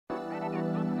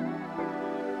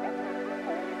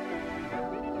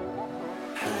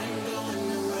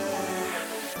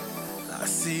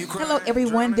Hello,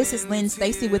 everyone. This is Lynn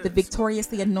Stacy with the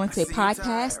Victoriously Anointed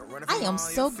podcast. I am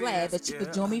so glad that you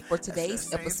could join me for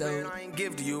today's episode.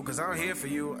 Get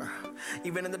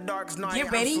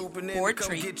ready for a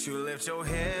treat.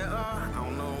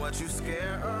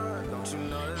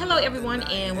 Hello, everyone,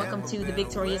 and welcome to the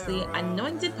Victoriously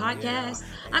Anointed podcast.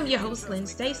 I'm your host, Lynn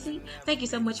Stacy. Thank you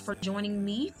so much for joining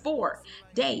me for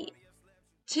day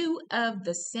 2 of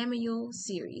the Samuel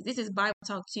series. This is Bible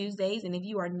Talk Tuesdays, and if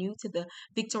you are new to the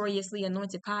Victoriously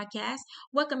Anointed podcast,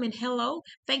 welcome and hello.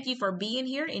 Thank you for being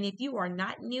here, and if you are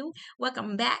not new,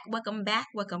 welcome back, welcome back,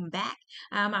 welcome back.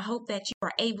 I hope that you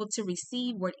are able to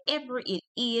receive whatever it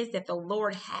is that the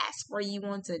Lord has for you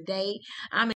on today.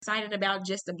 I'm excited about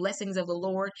just the blessings of the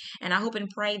Lord, and I hope and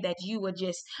pray that you would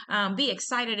just be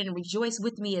excited and rejoice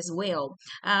with me as well.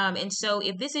 And so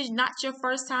if this is not your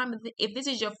first time, if this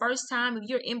is your first time, if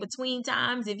you're in between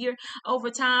times, if you're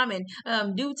overtime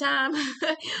and due time,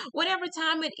 whatever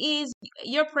time it is,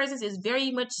 your presence is very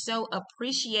much so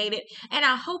appreciated. And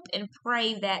I hope and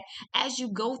pray that as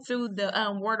you go through the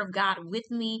Word of God with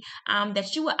me,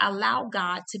 that you will allow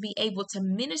God to be able to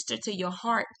minister to your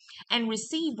heart and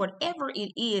receive whatever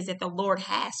it is that the Lord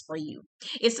has for you.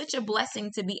 It's such a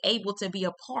blessing to be able to be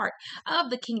a part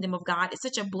of the kingdom of God. It's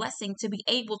such a blessing to be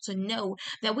able to know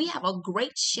that we have a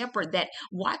great shepherd that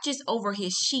watches over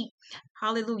his sheep.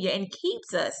 Hallelujah. And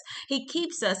keeps us. He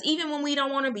keeps us even when we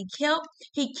don't want to be kept.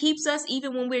 He keeps us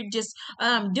even when we're just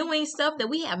doing stuff that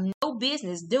we have no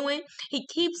business doing. He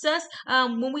keeps us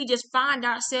when we just find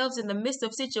ourselves in the midst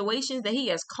of situations that he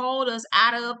has called us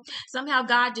out of. Somehow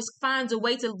God just finds a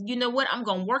way to, you know what, I'm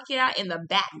going to work it out in the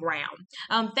background.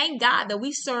 Thank God that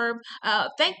we serve,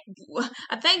 thank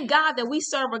God that we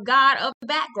serve a God of the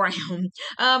background,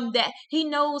 that he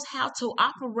knows how to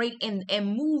operate and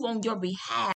move on your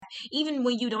behalf, even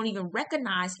when you don't even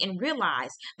recognize and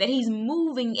realize that he's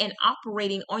moving and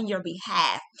operating on your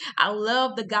behalf. I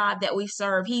love the God that we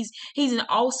serve. He's an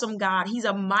awesome God. He's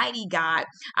a mighty God.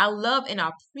 I love and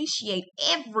appreciate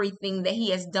everything that he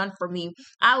has done for me.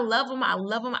 I love him. I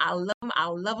love him. I love him. I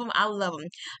love him. I love him.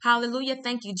 Hallelujah.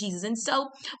 Thank you, Jesus. And so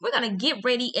we're going to get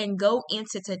ready and go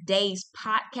into today's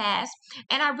podcast.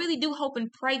 And I really do hope and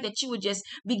pray that you would just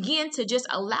begin to just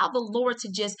allow the Lord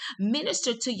to just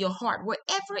minister to your heart,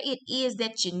 wherever it is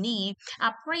that you need.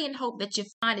 I pray and hope that you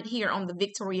find it here on the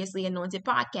Victoriously Anointed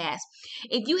podcast.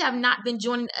 If you have not been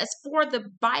joining us for the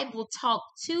Bible Talk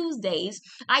Tuesdays,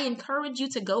 I encourage you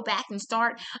to go back and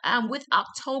start with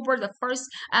October, the first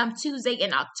Tuesday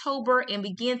in October, and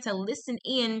begin to listen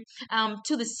in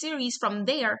to the series from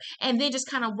there, and then just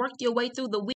kind of work your way through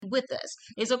the week with us.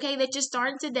 It's okay that you're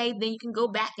starting today, then you can go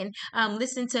back and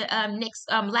listen to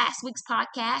last week's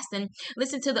podcast and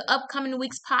listen to the upcoming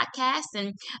week's podcast,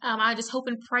 and I just hope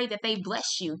and pray that they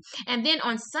bless you. And then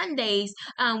on Sundays,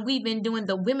 we've been doing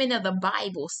the Women of the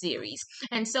Bible series.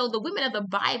 And so the Women of the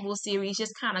Bible series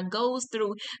just kind of goes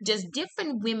through just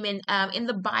different women in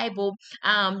the Bible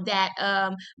that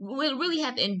will really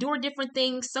have to endure different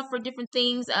things, suffer different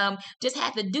things, just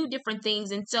have to do different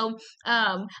things. And so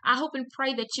I hope and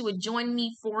pray that you would join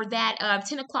me for that.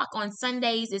 10 o'clock on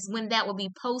Sundays is when that will be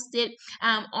posted.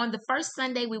 On the first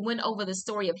Sunday, we went over the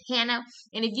story of Hannah.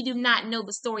 And if you do not know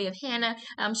the story of Hannah,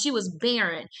 she was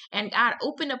barren and God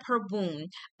opened up her womb.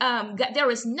 There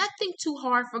is nothing too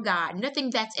hard for God, nothing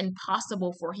that's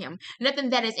impossible for him, nothing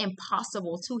that is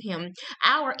impossible to him.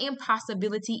 Our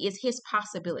impossibility is his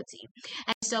possibility.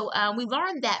 And so we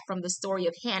learned that from the story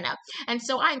of Hannah. And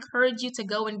so I encourage you to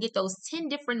go and get those 10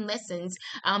 different lessons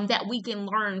that we can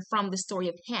learn from the story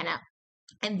of Hannah.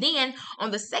 And then on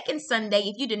the second Sunday,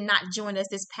 if you did not join us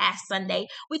this past Sunday,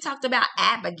 we talked about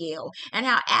Abigail and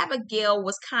how Abigail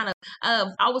was kind of,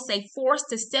 I would say, forced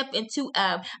to step into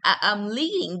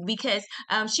leading because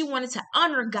she wanted to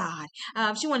honor God.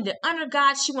 She wanted to honor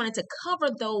God. She wanted to cover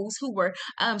those who were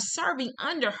serving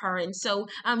under her. And so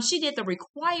she did the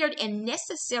required and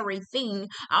necessary thing,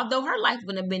 although her life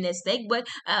wouldn't have been at stake, but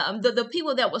the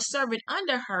people that were serving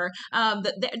under her,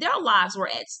 their lives were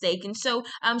at stake. And so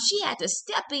she had to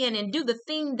step in and do the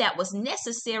thing that was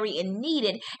necessary and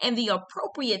needed and the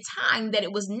appropriate time that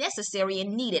it was necessary and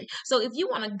needed. So if you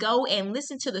want to go and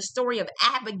listen to the story of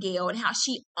Abigail and how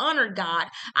she honored God,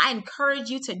 I encourage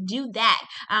you to do that.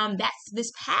 That's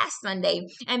this past Sunday.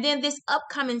 And then this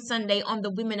upcoming Sunday on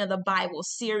the Women of the Bible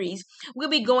series, we'll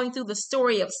be going through the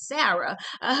story of Sarah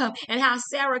and how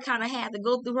Sarah kind of had to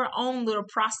go through her own little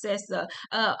process of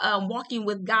walking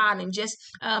with God and just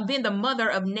being the mother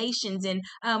of nations, and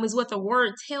is what the word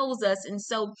word tells us. And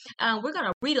so we're going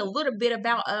to read a little bit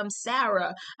about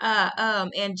Sarah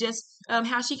and just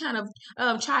how she kind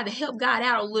of tried to help God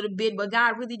out a little bit, but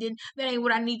God really didn't. That ain't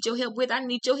what I need your help with. I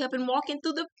need your help in walking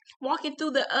through the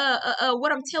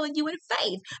what I'm telling you in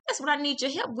faith. That's what I need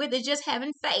your help with, is just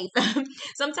having faith.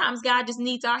 Sometimes God just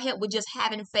needs our help with just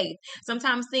having faith.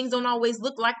 Sometimes things don't always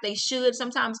look like they should.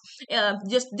 Sometimes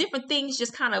just different things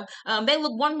just kind of they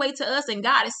look one way to us, and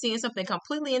God is seeing something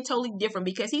completely and totally different,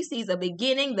 because he sees the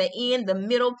beginning, the end, the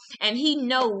middle, and he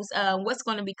knows what's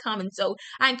going to be coming. So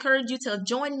I encourage you to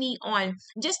join me on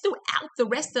just throughout the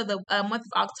rest of the month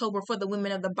of October for the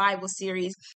Women of the Bible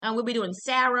series. We'll be doing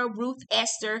Sarah, Ruth,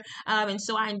 Esther, and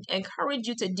so I encourage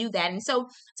you to do that. And so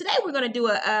today we're going to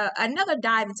do another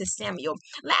dive into Samuel.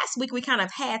 Last week we kind of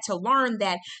had to learn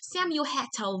that Samuel had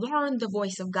to learn the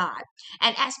voice of God.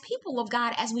 And as people of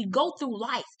God, as we go through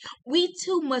life, we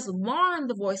too must learn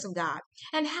the voice of God.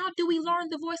 And how do we learn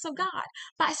the voice of God?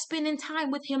 By spending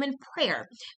time with him in prayer.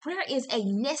 Prayer is a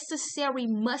necessary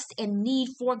must and need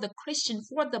for the Christian,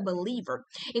 for the believer.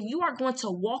 If you are going to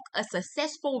walk a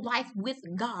successful life with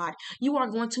God, you are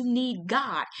going to need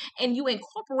God. And you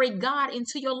incorporate God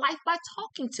into your life by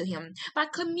talking to him, by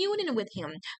communing with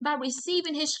him, by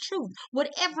receiving his truth,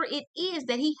 whatever it is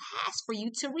that he has for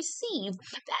you to receive.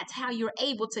 That's how you're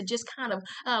able to just kind of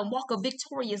walk a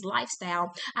victorious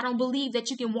lifestyle. I don't believe that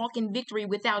you can walk in victory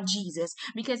without Jesus,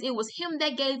 because it was him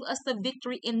that gave us the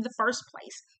victory in the first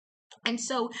place. And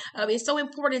so it's so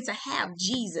important to have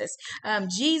Jesus,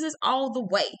 Jesus all the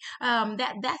way.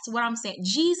 That's what I'm saying.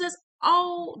 Jesus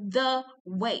all the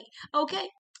way. Okay.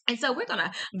 And so we're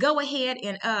gonna go ahead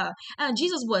and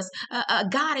Jesus was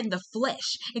God in the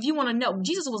flesh. If you want to know,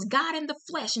 Jesus was God in the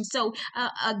flesh, and so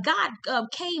God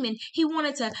came and he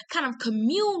wanted to kind of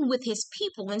commune with his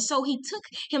people, and so he took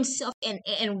himself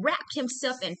and wrapped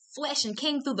himself in flesh and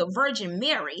came through the Virgin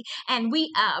Mary, and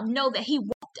we know that he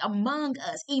walked among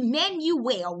us.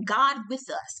 Emmanuel, God with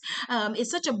us.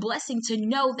 It's such a blessing to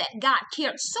know that God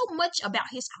cared so much about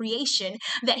his creation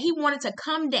that he wanted to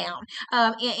come down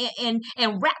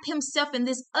and wrap himself in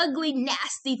this ugly,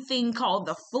 nasty thing called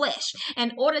the flesh,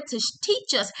 in order to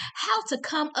teach us how to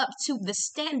come up to the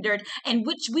standard in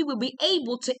which we will be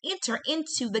able to enter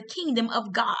into the kingdom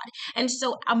of God. And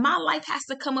so my life has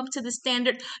to come up to the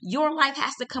standard. Your life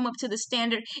has to come up to the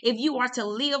standard if you are to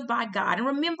live by God. And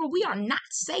remember, we are not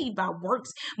saved by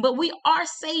works, but we are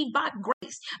saved by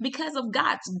grace. Because of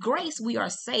God's grace, we are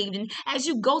saved. And as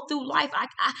you go through life,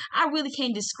 I really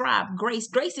can't describe grace.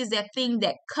 Grace is that thing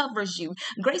that covers you.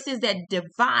 Grace is that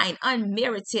divine,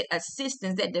 unmerited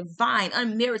assistance, that divine,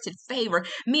 unmerited favor,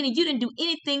 meaning you didn't do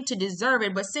anything to deserve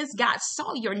it, but since God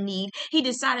saw your need, he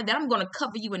decided that I'm going to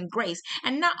cover you in grace.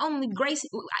 And not only grace,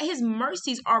 his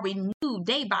mercies are renewed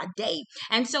day by day.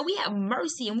 And so we have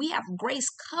mercy and we have grace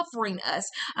covering us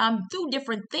through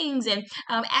different things. And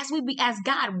as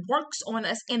God works on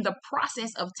us in the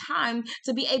process of time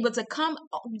to be able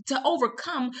to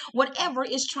overcome whatever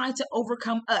is trying to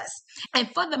overcome us. And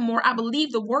furthermore, I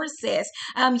believe the word says,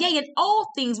 yea, in all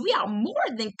things, we are more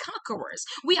than conquerors.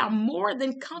 We are more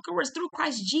than conquerors through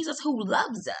Christ Jesus who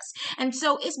loves us. And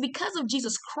so it's because of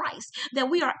Jesus Christ that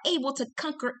we are able to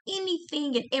conquer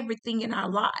anything and everything in our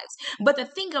lives. But the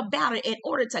thing about it, in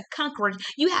order to conquer it,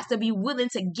 you have to be willing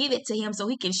to give it to him so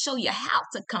he can show you how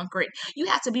to conquer it. You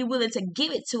have to be willing to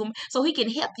give it to him so he can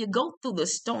help you go through the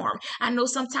storm. I know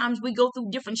sometimes we go through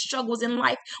different struggles in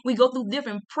life. We go through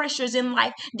different pressures in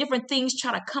life. Different things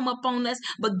try to come up on us.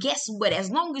 But guess what? As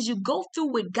long as you go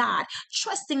through with God,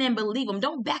 trusting and believe him,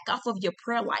 don't back off of your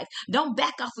prayer life. Don't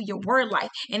back off of your word life.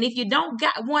 And if you don't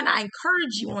got one, I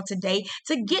encourage you on today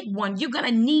to get one. You're going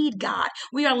to need God.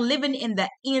 We are living in the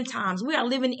end times. We are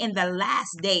living in the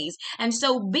last days. And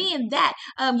so being that,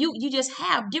 you just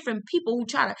have different people who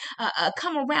try to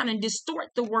come around and distort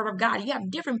the word of God. You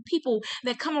have different people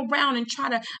that come around and try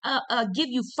to give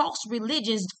you false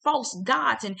religions, false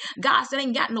gods, and gods that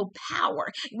ain't got no power.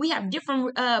 We have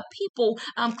different people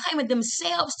claiming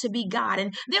themselves to be God,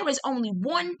 and there is only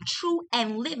one true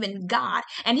and living God,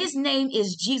 and his name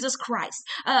is Jesus Christ.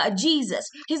 Jesus,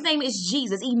 his name is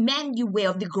Jesus,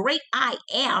 Emmanuel, the great I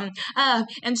am.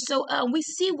 And so we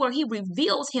see where he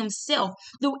reveals himself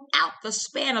throughout the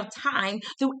span of time,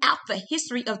 throughout the the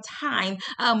history of time.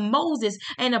 Moses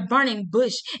and a burning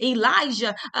bush.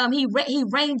 Elijah, he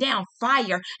rained down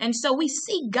fire. And so we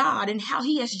see God and how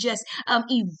he has just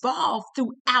evolved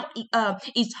throughout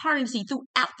eternity,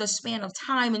 throughout the span of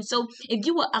time. And so if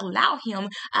you will allow him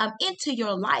into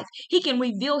your life, he can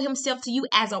reveal himself to you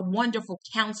as a wonderful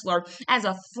counselor, as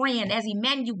a friend, as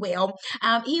Emmanuel.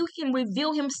 He can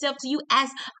reveal himself to you as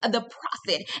the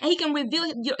prophet, and he can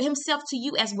reveal himself to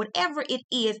you as whatever it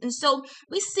is. And so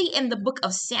we see in the book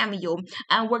of Samuel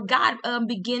where God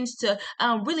begins to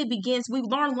really begins. We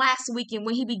learned last week, and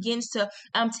when he begins to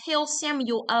tell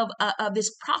Samuel of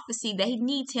this prophecy that he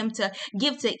needs him to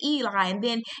give to Eli, and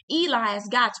then Eli, as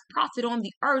God's prophet on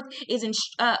the earth, is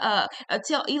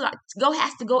tell Eli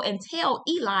has to go and tell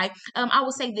Eli. I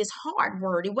would say this hard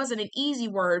word. It wasn't an easy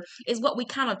word. Is what we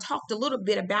kind of talked a little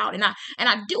bit about, and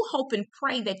I do hope and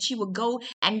pray that you will go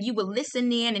and you will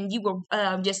listen in, and you will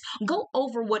just go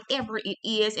over whatever it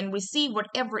is and receive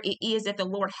whatever it is that the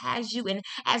Lord has you. And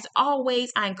as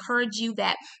always, I encourage you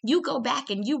that you go back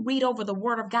and you read over the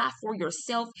Word of God for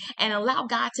yourself and allow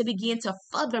God to begin to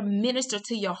further minister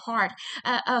to your heart.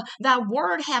 Thy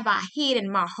word have I hid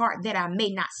in my heart that I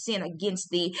may not sin against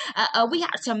thee. We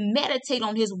have to meditate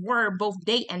on his word both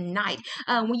day and night.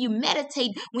 When you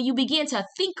meditate, when you begin to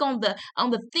think on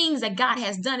the things that God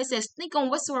has done, it says, think on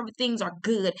whatsoever things are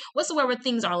good, whatsoever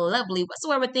things are lovely,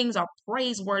 whatsoever things are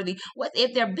praiseworthy. What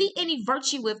if there be any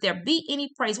virtue, if there be any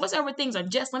praise, whatsoever things are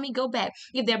just, let me go back.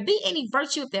 If there be any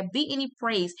virtue, if there be any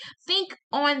praise, think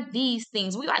on these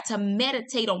things. We are to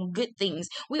meditate on good things.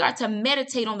 We are to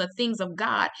meditate on the things of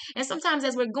God. And sometimes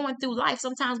as we're going through life,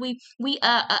 sometimes we'll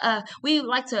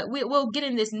get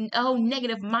in this whole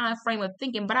negative mind frame of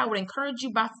thinking. But I would encourage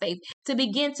you by faith to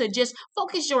begin to just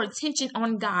focus your attention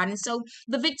on God. And so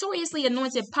the Victoriously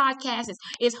Anointed podcast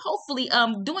is hopefully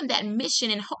doing that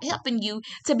mission and helping you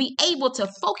to be able to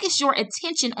focus your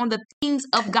attention on the things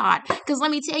of God. Because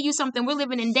let me tell you something, we're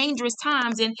living in dangerous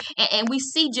times, and we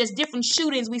see just different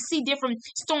shootings, we see different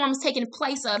storms taking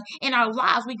place in our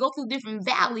lives. We go through different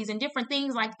valleys and different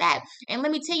things like that. And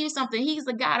let me tell you something, he's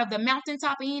the God of the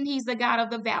mountaintop and he's the God of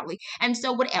the valley. And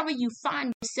so whatever you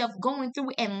find yourself going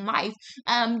through in life,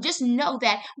 just know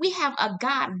that we have a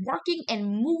God working and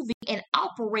moving and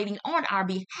operating on our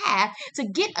behalf to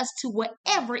get us to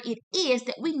whatever it is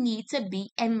that we need to be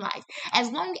in life.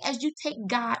 As long as you take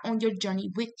God on your journey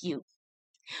with you.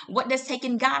 What does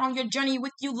taking God on your journey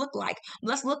with you look like?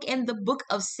 Let's look in the book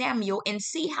of Samuel and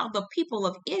see how the people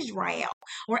of Israel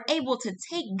were able to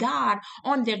take God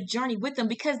on their journey with them,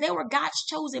 because they were God's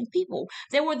chosen people.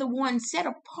 They were the ones set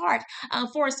apart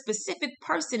for a specific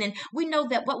person. And we know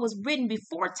that what was written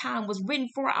before time was written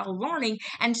for our learning.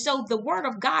 And so the word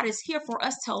of God is here for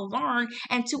us to learn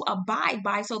and to abide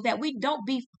by, so that we don't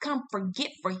become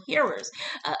forgetful hearers,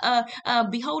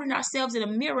 beholding ourselves in a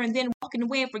mirror and then walking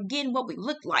away and forgetting what we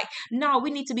look like. No, we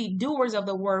need to be doers of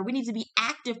the word. We need to be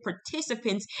active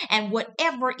participants and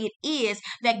whatever it is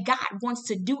that God wants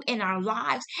to do in our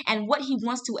lives and what he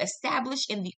wants to establish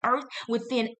in the earth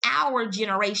within our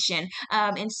generation.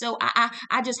 And so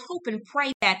I just hope and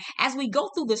pray that as we go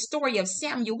through the story of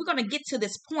Samuel, we're going to get to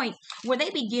this point where they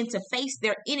begin to face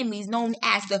their enemies known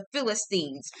as the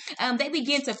Philistines. They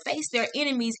begin to face their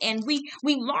enemies, and we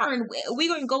learn, we're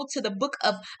going to go to the book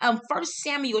of 1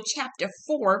 Samuel chapter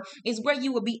 4 is where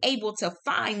you will be able to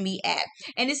find me at.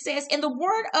 And it says, and the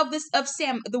word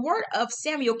of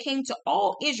Samuel came to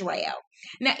all Israel.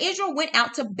 Now Israel went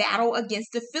out to battle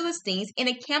against the Philistines and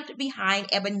encamped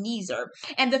behind Ebenezer,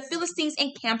 and the Philistines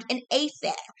encamped in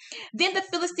Athah. Then the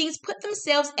Philistines put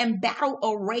themselves in battle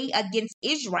array against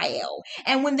Israel,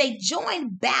 and when they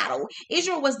joined battle,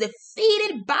 Israel was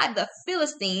defeated by the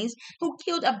Philistines, who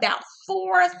killed about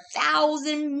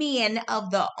 4,000 men of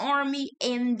the army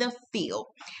in the field.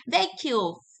 They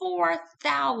killed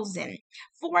 4,000.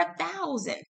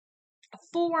 4,000.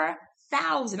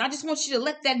 I just want you to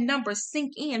let that number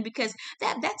sink in, because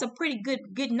that's a pretty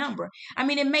good number. I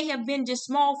mean, it may have been just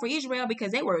small for Israel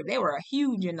because they were a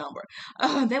huge number.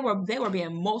 They were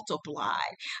being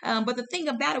multiplied. But the thing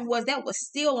about it was that was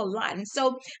still a lot. And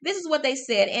so this is what they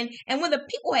said. And when the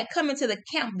people had come into the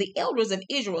camp, the elders of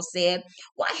Israel said,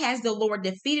 "Why has the Lord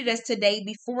defeated us today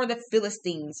before the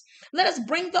Philistines? Let us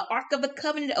bring the ark of the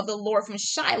covenant of the Lord from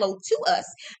Shiloh to us,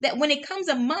 that when it comes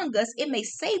among us, it may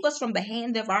save us from the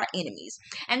hand of our enemies."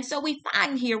 And so we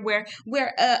find here where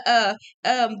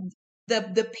the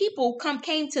the people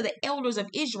came to the elders of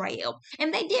Israel,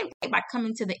 and they did right by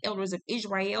coming to the elders of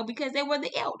Israel because they were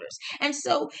the elders. And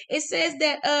so it says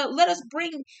that let us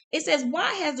bring. It says,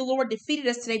 why has the Lord defeated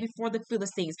us today before the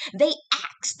Philistines? They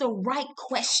asked the right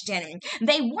question.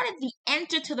 They wanted the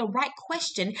answer to the right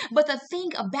question, but the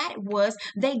thing about it was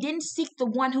they didn't seek the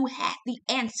one who had the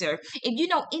answer. If you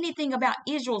know anything about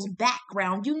Israel's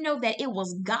background, you know that it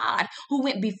was God who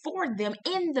went before them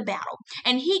in the battle,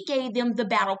 and he gave them the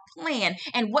battle plan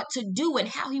and what to do and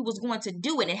how he was going to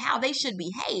do it and how they should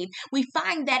behave. We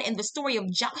find that in the story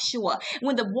of Joshua.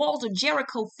 When the walls of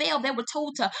Jericho fell, they were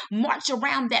told to march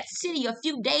around that city a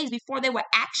few days before they were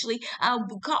actually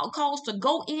caused to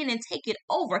go in and take it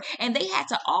over. And they had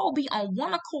to all be on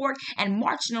one accord and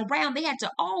marching around. They had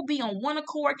to all be on one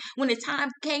accord when the time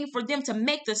came for them to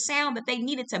make the sound that they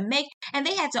needed to make. And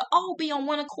they had to all be on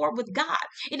one accord with God.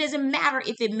 It doesn't matter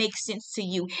if it makes sense to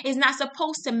you. It's not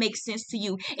supposed to make sense to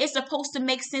you. It's supposed to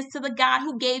make sense to the God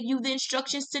who gave you the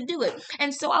instructions to do it.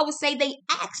 And so I would say they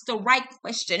asked the right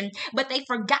question, but they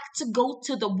forgot to go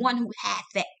to the one who had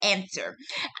the answer.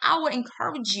 I would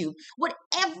encourage you,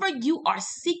 whatever you are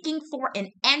seeking for an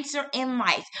answer in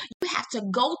life, you have to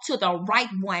go to the right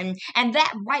one, and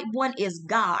that right one is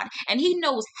God. And he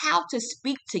knows how to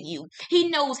speak to you. He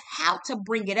knows how to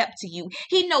bring it up to you.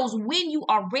 He knows when you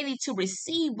are ready to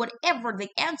receive whatever the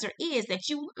answer is that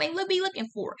you may be looking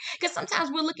for. Because sometimes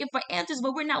we're looking for answers,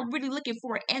 but we're not really looking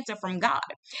for an answer from God.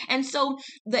 And so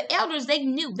the elders, they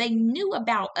knew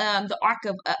about the ark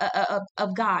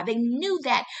of God. They knew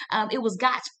that it was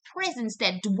God's presence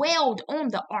that dwelled on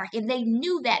the ark, and they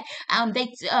knew that they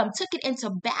took it into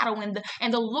battle,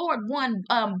 and the Lord won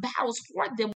battles for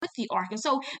them with the ark. And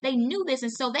so they knew this,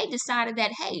 and so they decided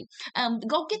that, hey,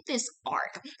 go get this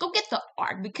ark, go get the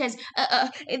ark, because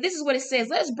this is what it says: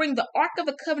 let us bring the ark of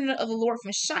the covenant of the Lord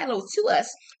from Shiloh to us,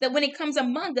 that when it comes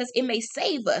among us, it may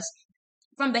save us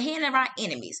from the hand of our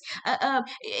enemies.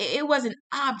 It was an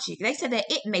object. They said that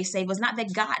it may save us, not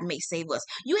that God may save us.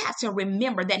 You have to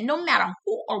remember that no matter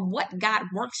who or what God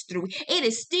works through, it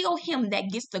is still him that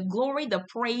gets the glory, the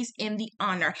praise, and the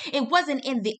honor. It wasn't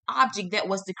in the object that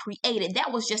was created.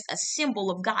 That was just a symbol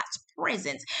of God's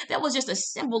presence. That was just a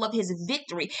symbol of his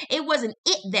victory. It wasn't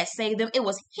it that saved them. It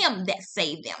was him that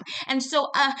saved them. And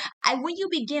so when you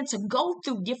begin to go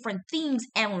through different things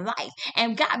in life,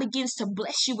 and God begins to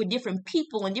bless you with different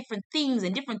people and different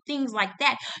things like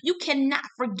that, you cannot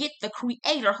forget the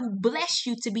creator who blessed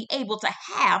you to be able to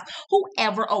have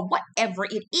whoever or whatever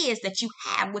it is that you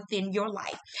have within your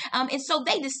life. And so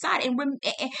they decided, and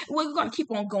we're going to keep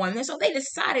on going. And so they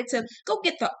decided to go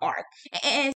get the ark.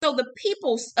 And so the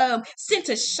people sent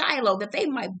to Shiloh that they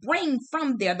might bring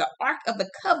from there the ark of the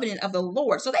covenant of the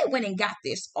Lord. So they went and got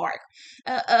this ark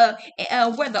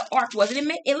where the ark was.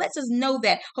 And it lets us know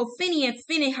that Hophni and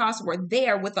Phinehas were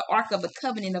there with the ark of the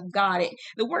covenant of God.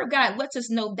 The word of God lets us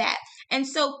know that. And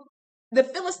so the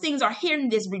Philistines are hearing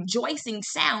this rejoicing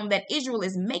sound that Israel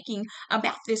is making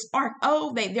about this ark.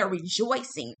 Oh, they're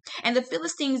rejoicing. And the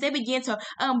Philistines, they begin to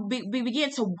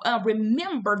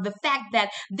remember the fact that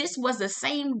this was the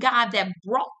same God that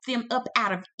brought them up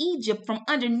out of Egypt from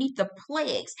underneath the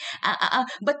plagues.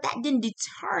 But that didn't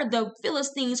deter the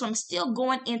Philistines from still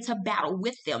going into battle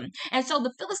with them. And so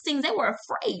the Philistines, they were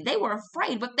afraid. They were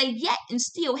afraid, but they yet and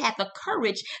still had the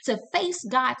courage to face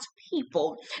God's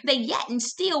people. They yet and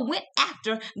still went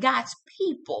after God's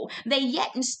people. They yet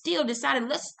and still decided,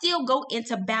 let's still go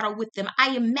into battle with them.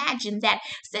 I imagine that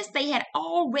since they had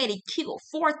already killed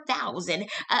 4,000,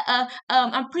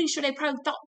 I'm pretty sure they probably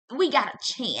thought, we got a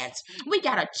chance. We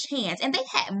got a chance. And they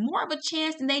had more of a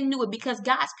chance than they knew it, because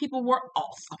God's people were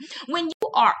off. When you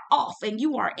are off and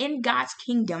you are in God's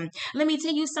kingdom, let me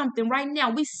tell you something right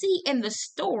now. We see in the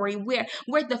story where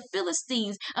the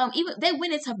Philistines, even they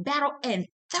went into battle and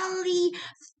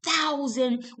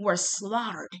 30,000 were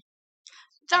slaughtered.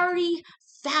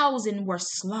 30,000 were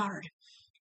slaughtered.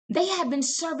 They had been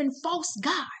serving false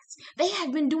gods. They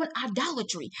had been doing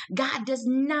idolatry. God does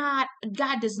not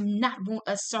want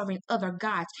us serving other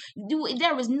gods.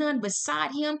 There is none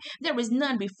beside him. There is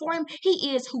none before him.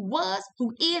 He is who was,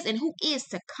 who is, and who is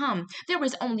to come. There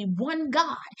is only one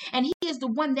God, and he is the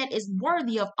one that is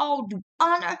worthy of all due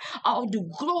honor, all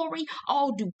due glory,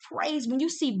 all due praise. When you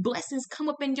see blessings come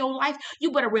up in your life,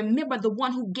 you better remember the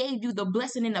one who gave you the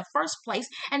blessing in the first place.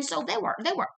 And so they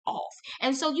were off.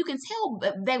 And so you can tell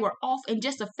they were off in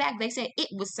just the fact they said it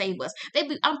would save us.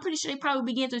 I'm pretty sure they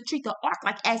probably began to treat the ark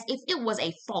like as if it was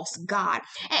a false god.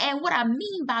 And what I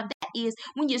mean by that is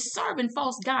when you're serving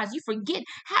false gods, you forget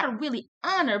how to really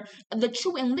honor the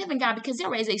true and living God, because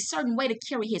there is a certain way to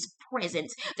carry his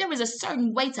presence. There is a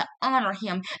certain way to honor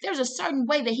him. There's a certain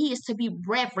way that he is to be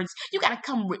reverenced. You got to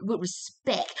come with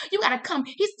respect. You got to come.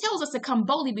 He tells us to come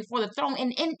boldly before the throne.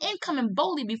 And in coming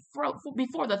boldly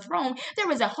before the throne,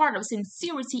 there is a heart of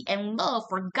sincerity and love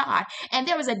for God. And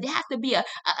there has to be a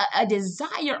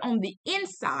desire on the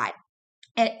inside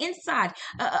and inside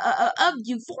of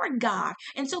you for God.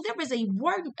 And so there is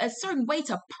a certain way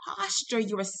to posture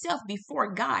yourself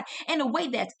before God in a way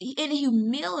that's in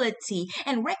humility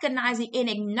and recognizing and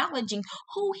acknowledging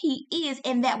who he is,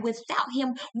 and that without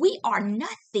him we are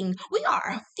nothing. We are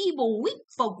a feeble, weak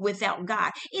folk without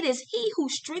God. It is he who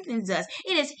strengthens us.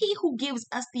 It is he who gives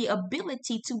us the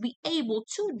ability to be able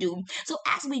to do. So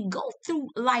as we go through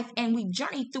life and we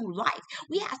journey through life,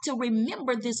 we have to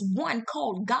remember this one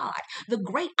called God, the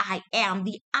great I am,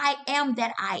 the I am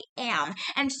that I am.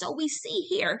 And so we see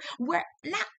here where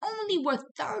not only were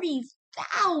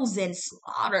 30,000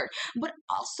 slaughtered, but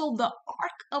also the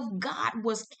ark of God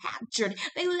was captured.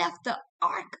 They left the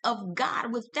ark of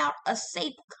God without a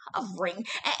safe covering.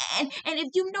 And if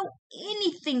you know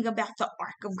anything about the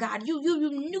ark of God, you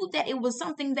knew that it was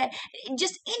something that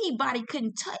just anybody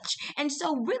couldn't touch. And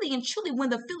so really and truly, when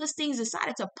the Philistines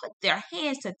decided to put their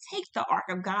hands to take the ark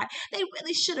of God, they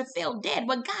really should have fell dead.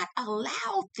 But God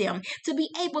allowed them to be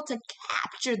able to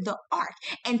capture the ark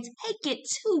and take it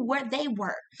to where they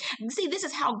were. See, this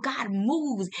is how God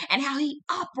moves and how he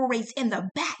operates in the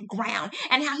background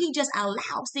and how he just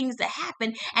allows things to happen.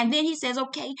 And then he says,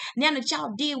 okay, now that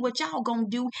y'all did what y'all gonna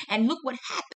do and look what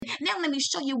happened, now let me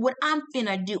show you what I'm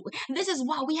finna do. This is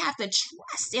why we have to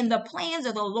trust in the plans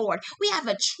of the Lord. We have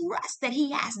to trust that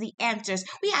he has the answers.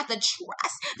 We have to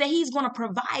trust that he's going to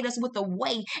provide us with a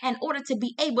way in order to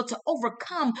be able to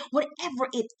overcome whatever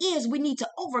it is we need to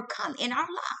overcome in our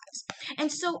lives.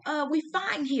 And so we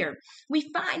find here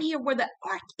where the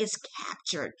ark is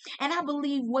captured. And I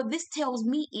believe what this tells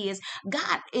me is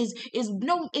God is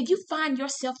no, if you find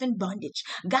yourself in bondage,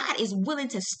 God is willing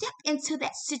to step into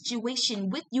that situation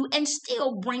with you and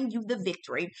still bring you the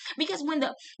victory. Because when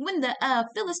the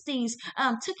Philistines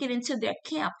took it into their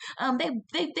camp,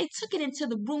 they took it into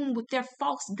the room with their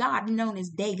false god known as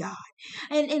Dagon.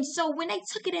 And so when they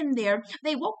took it in there,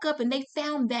 they woke up and they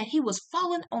found that he was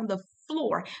fallen on the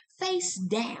floor face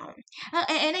down.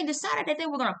 And they decided that they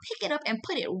were going to pick it up and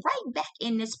put it right back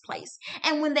in this place.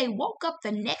 And when they woke up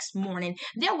the next morning,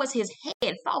 there was his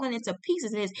head falling into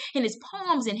pieces, and his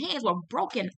palms and hands were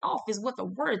broken off, is what the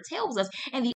word tells us.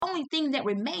 And the only thing that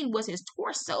remained was his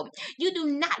torso. You do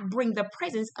not bring the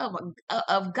presence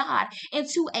of God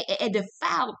into a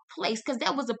defiled place, because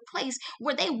that was a place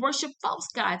where they worship false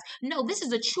gods. No, this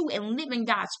is a true and living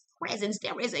God's presence.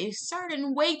 There is a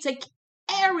certain way to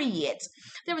carry it.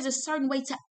 There is a certain way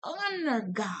to honor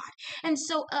God. And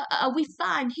so we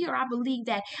find here, I believe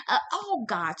that all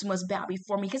gods must bow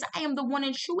before me, because I am the one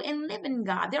and true and living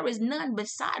God. There is none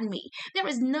beside me. There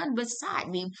is none beside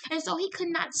me. And so he could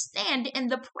not stand in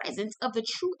the presence of the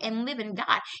true and living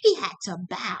God. He had to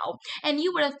bow. And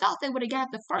you would have thought they would have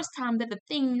got the first time that the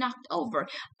thing knocked over.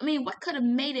 I mean, what could have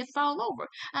made it fall over?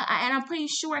 And I'm pretty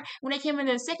sure when they came in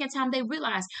the second time, they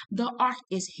realized the ark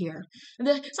is here.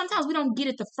 Sometimes we don't get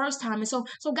it the first time. And so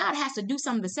God has to do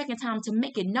something the second time to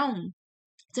make it known.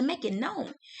 And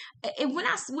when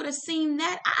I would have seen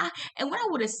that,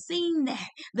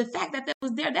 the fact that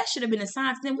was there, that should have been a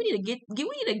sign to them. We need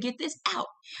to get this out.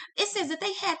 It says that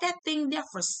they had that thing there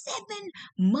for 7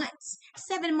 months.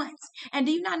 7 months. And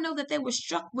do you not know that they were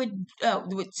struck with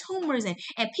tumors and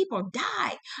people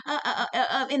died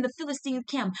in the Philistine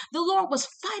camp? The Lord was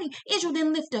fighting. Israel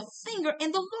didn't lift a finger,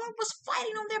 and the Lord was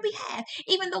fighting on their behalf,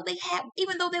 even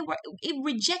though they were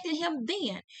rejecting him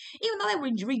then, even though they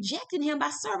were rejecting him by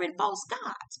serving false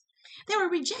gods. They were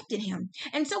rejecting him.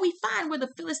 And so we find where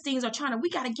the Philistines are we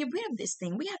got to get rid of this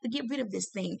thing. We have to get rid of this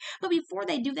thing. But before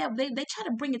they do that, they try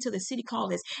to bring it to the city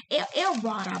called as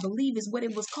Elrod, I believe is what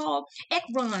it was called.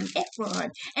 Ekron.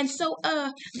 And so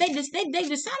they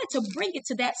decided to bring it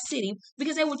to that city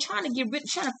because they were trying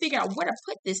to figure out where to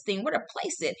put this thing, where to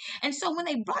place it. And so when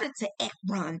they brought it to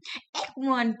Ekron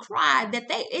cried that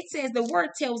it says, the word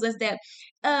tells us that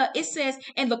it says,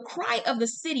 and the cry of the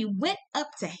city went up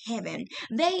to heaven.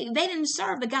 They didn't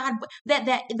serve the God that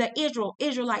the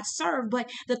Israelites served, but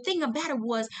the thing about it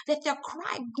was that their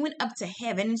cry went up to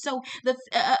heaven. And so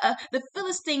the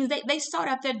Philistines, they sought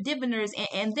out their diviners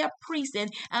and their priests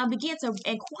and began to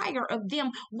inquire of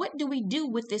them, what do we do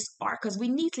with this ark? Because we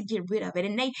need to get rid of it.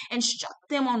 And they instruct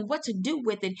them on what to do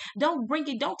with it.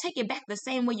 Don't take it back the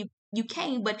same way you you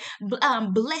came, but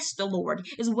bless the Lord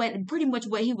is what pretty much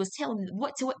what he was telling,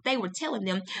 what they were telling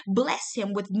them. Bless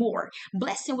him with more,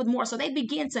 bless him with more. So they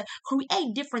began to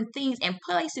create different things and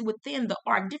place it within the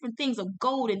ark, different things of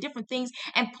gold and different things,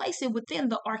 and place it within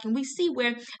the ark. And we see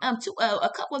where a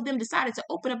couple of them decided to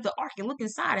open up the ark and look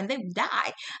inside, and they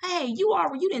died. Hey,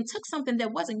 you didn't took something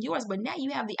that wasn't yours, but now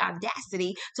you have the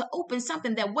audacity to open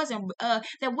something that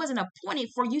wasn't appointed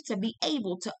for you to be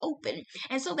able to open.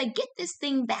 And so they get this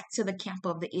thing back to the camp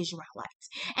of the Israelites,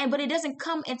 but it doesn't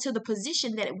come into the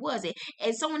position that it was.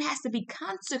 And someone has to be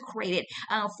consecrated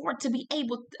for it to be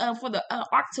able for the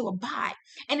ark to abide.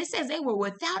 And it says they were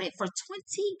without it for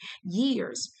 20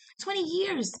 years. 20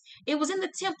 years. It was in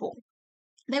the temple.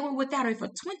 They were without it for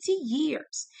 20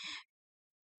 years.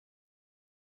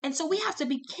 And so we have to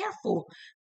be careful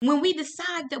when we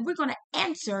decide that we're going to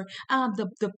answer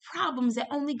the problems that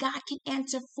only God can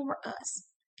answer for us.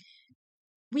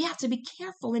 We have to be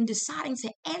careful in deciding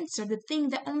to answer the thing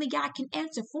that only God can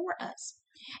answer for us.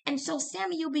 And so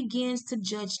Samuel begins to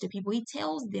judge the people. He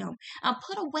tells them,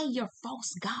 put away your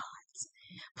false gods.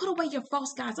 Put away your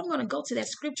false gods. I'm going to go to that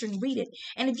scripture and read it.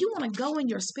 And if you want to go in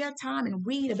your spare time and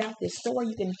read about this story,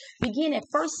 you can begin at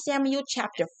 1 Samuel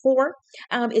chapter 4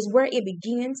 is where it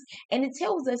begins. And it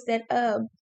tells us that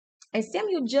and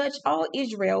Samuel judged all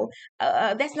Israel.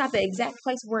 That's not the exact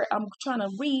place where I'm trying to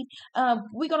read.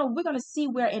 We're gonna see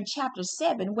where in chapter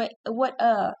 7 what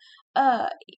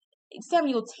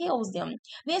Samuel tells them.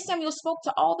 Then Samuel spoke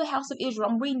to all the house of Israel.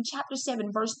 I'm reading chapter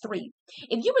 7, verse 3.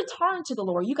 If you return to the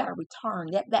Lord, you gotta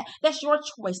return. That's your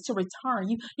choice to return.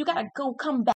 You gotta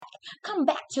come back. Come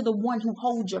back to the one who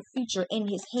holds your future in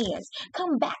his hands.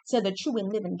 Come back to the true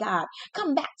and living God.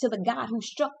 Come back to the God who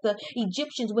struck the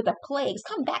Egyptians with the plagues.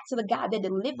 Come back to the God that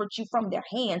delivered you from their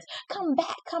hands. Come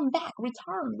back,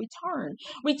 return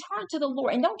to the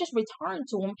Lord. And don't just return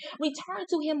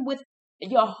to him with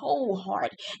your whole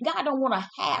heart. God don't want a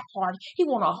half heart. He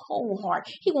want a whole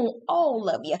heart. He want all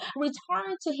of you.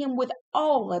 Return to him with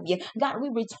all of you. God, we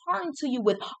return to you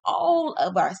with all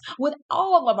of us, with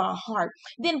all of our heart.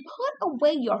 Then put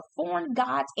away your foreign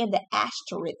gods and the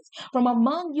Ashtoreths from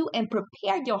among you and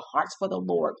prepare your hearts for the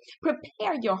Lord.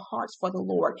 Prepare your hearts for the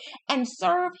Lord and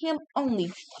serve him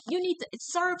only. You need to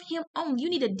serve him only. You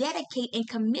need to dedicate and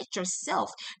commit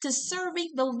yourself to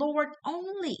serving the Lord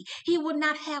only. He will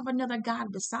not have another God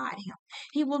beside him.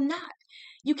 He will not.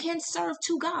 You can't serve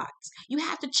two gods. You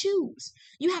have to choose.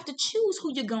 You have to choose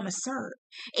who you're going to serve.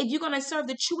 If you're going to serve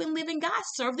the true and living God,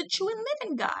 serve the true and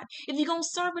living God. If you're going to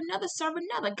serve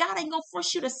another. God ain't going to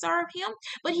force you to serve him,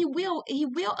 but he will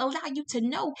allow you to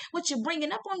know what you're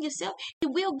bringing up on yourself. He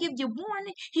will give you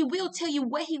warning. He will tell you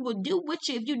what he will do with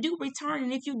you if you do return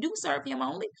and if you do serve him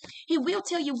only. He will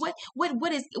tell you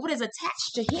what is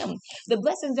attached to him, the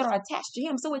blessings that are attached to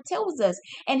him. So it tells us,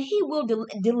 and he will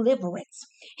deliverance.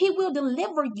 He will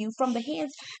deliver you from the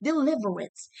hands.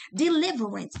 Deliverance.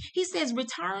 He says,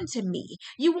 return to me.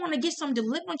 You want to get some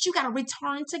deliverance, you got to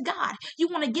return to God. You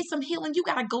want to get some healing, you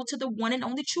got to go to the one and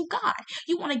only true God.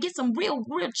 You want to get some real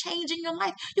change in your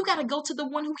life, you got to go to the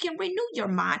one who can renew your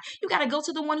mind. You got to go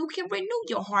to the one who can renew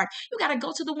your heart. You got to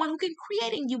go to the one who can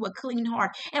create in you a clean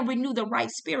heart and renew the right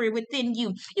spirit within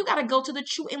you. You got to go to the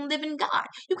true and living God.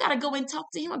 You got to go and talk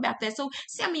to him about that. So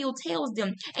Samuel tells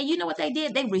them, and you know what they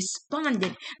did? They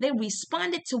responded. They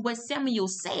responded to what Samuel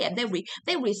said.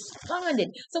 They responded.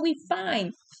 So we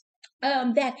find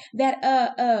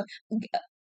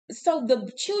so the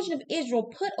children of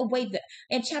Israel put away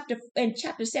in chapter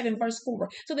 7 verse 4.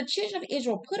 So the children of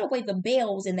Israel put away the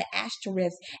Baals and the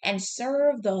Ashtoreths and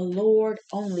served the Lord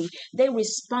only. They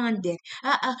responded.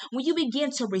 When you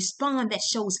begin to respond, that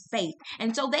shows faith.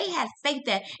 And so they had faith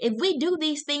that if we do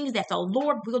these things, that the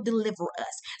Lord will deliver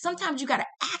us. Sometimes you got to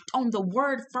act on the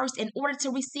word first in order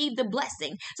to receive the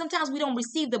blessing. Sometimes we don't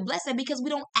receive the blessing because we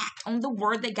don't act on the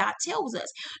word that God tells us.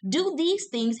 Do these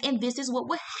things and this is what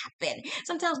will happen.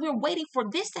 Sometimes we're waiting for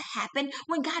this to happen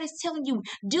when God is telling you,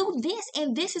 do this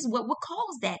and this is what will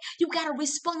cause that. You got to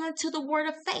respond to the word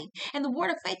of faith. And the word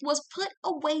of faith was put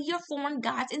away your foreign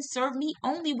gods and serve me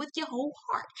only with your whole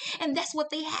heart. And that's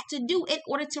what they had to do in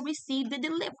order to receive the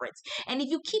deliverance. And if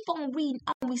you keep on reading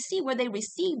on, we see where they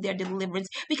received their deliverance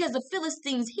because the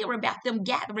Philistines hear about them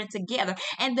gathering together.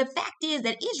 And the fact is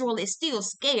that Israel is still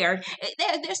scared.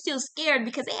 They're still scared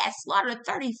because they had slaughtered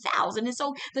 30,000. And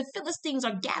so the Philistines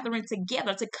are gathering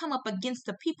together to come up against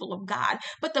the people of God.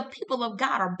 But the people of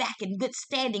God are back in good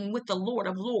standing with the Lord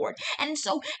of Lords. And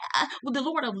so, with the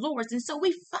Lord of Lords. And so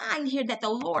we find here that the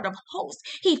Lord of hosts,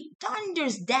 he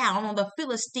thunders down on the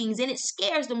Philistines, and it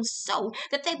scares them so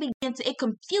that it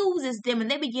confuses them, and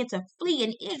they begin to flee,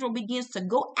 and Israel begins to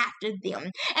go after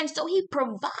them. And so he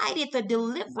provided the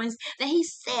deliverance that he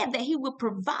said that he would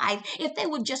provide if they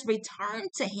would just return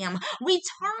to him,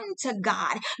 return to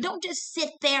God. Don't just sit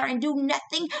there and do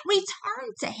nothing.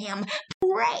 Return to him.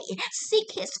 Pray.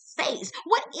 Seek his face.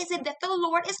 What is it that the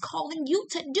Lord is calling you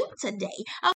to do today?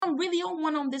 I'm really on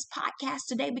one on this podcast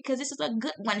today because this is a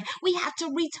good one. We have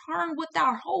to return with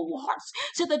our whole hearts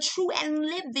to the true and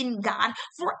living God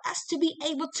for us to be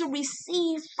able to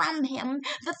receive from him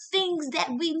the things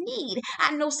that we need.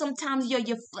 I know sometimes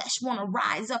your flesh want to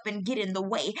rise up and get in the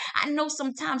way. I know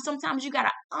sometimes you got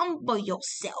to humble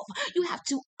yourself. You have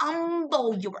to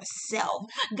humble yourself.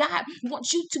 God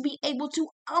wants you to be able to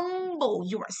humble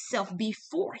yourself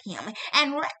before him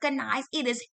and recognize it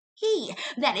is he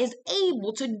that is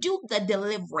able to do the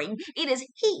delivering. It is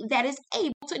he that is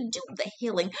able to do the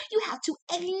healing. You have to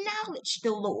acknowledge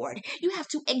the Lord. You have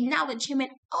to acknowledge him in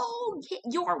all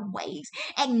your ways.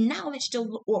 Acknowledge the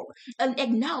Lord.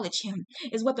 Acknowledge him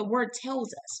is what the word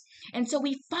tells us. And so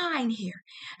we find here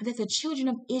that the children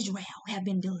of Israel have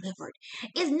been delivered.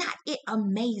 Is not it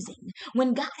amazing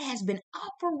when God has been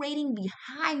operating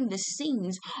behind the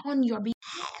scenes on your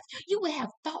behalf? You would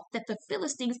have thought that the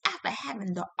Philistines, after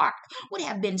having the ark, would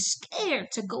have been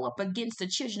scared to go up against the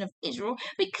children of Israel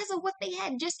because of what they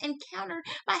had just encountered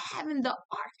by having the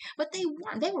ark. But they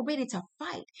weren't. They were ready to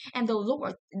fight, and the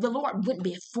Lord wouldn't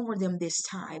be for them this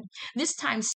time. This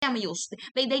time, Samuel,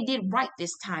 they did right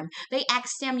this time. They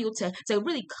asked Samuel to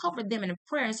really cover them in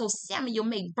prayer, and so Samuel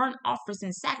made burnt offerings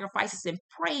and sacrifices and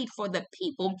prayed for the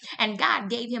people, and God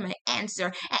gave him an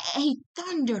answer, and he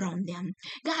thundered on them.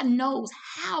 God knows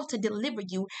how to deliver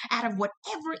you out of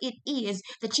whatever it is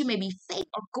that you may be faced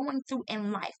or going through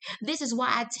in life. This is why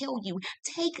I tell you,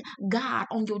 take God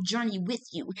on your journey with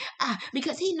you,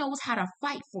 because he knows how to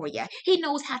fight for you. He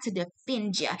knows how to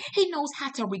defend you. He knows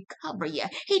how to recover you.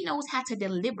 He knows how to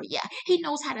deliver you. He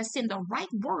knows how to send the right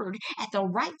word at the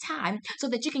right time so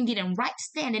that you can get in right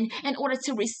standing in order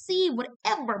to receive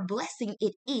whatever blessing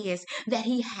it is that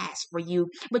he has for you.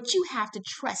 But you have to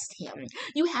trust him.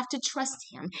 You have to trust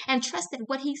him and trust that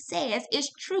what he says is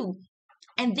true.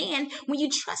 And then when you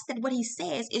trust that what he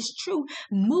says is true,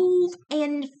 move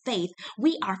in faith.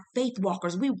 We are faith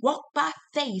walkers. We walk by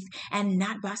faith and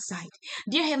not by sight.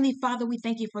 Dear Heavenly Father, we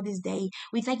thank you for this day.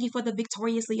 We thank you for the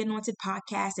Victoriously Anointed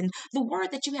podcast and the word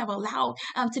that you have allowed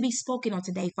to be spoken on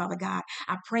today, Father God.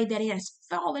 I pray that it has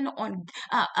fallen on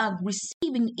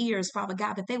receiving ears, Father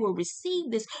God, that they will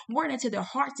receive this word into their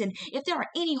hearts. And if there are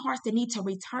any hearts that need to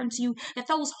return to you, that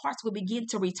those hearts will begin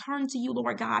to return to you,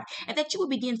 Lord God, and that you will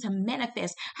begin to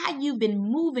manifest how you've been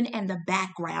moving in the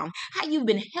background, how you've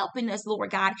been helping us, Lord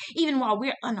God, even while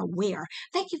we're unaware.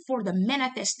 Thank you for the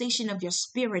manifestation of your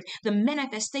spirit, the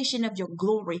manifestation of your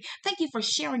glory. Thank you for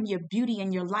sharing your beauty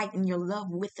and your light and your love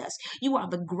with us. You are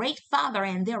the great Father,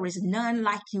 and there is none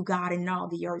like you, God, in all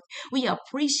the earth. We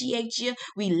appreciate you.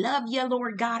 We love you,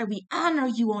 Lord God, and we honor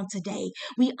you on today.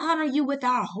 We honor you with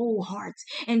our whole hearts.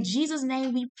 In Jesus'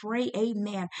 name we pray,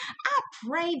 amen. I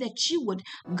pray that you would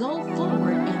go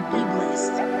forward and be blessed.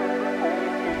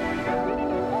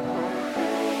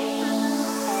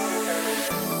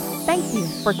 Thank you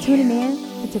for tuning in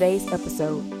to today's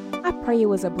episode. I pray it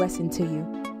was a blessing to you.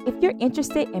 If you're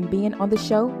interested in being on the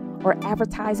show or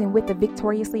advertising with the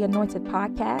Victoriously Anointed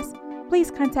podcast, please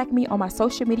contact me on my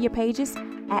social media pages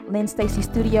at Lynn Stacy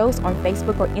Studios on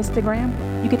Facebook or Instagram.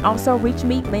 You can also reach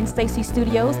me,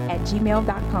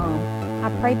 lynnstacystudios@gmail.com. I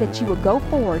pray that you will go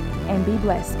forward and be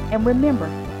blessed. And remember,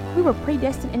 we were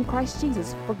predestined in Christ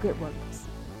Jesus for good work.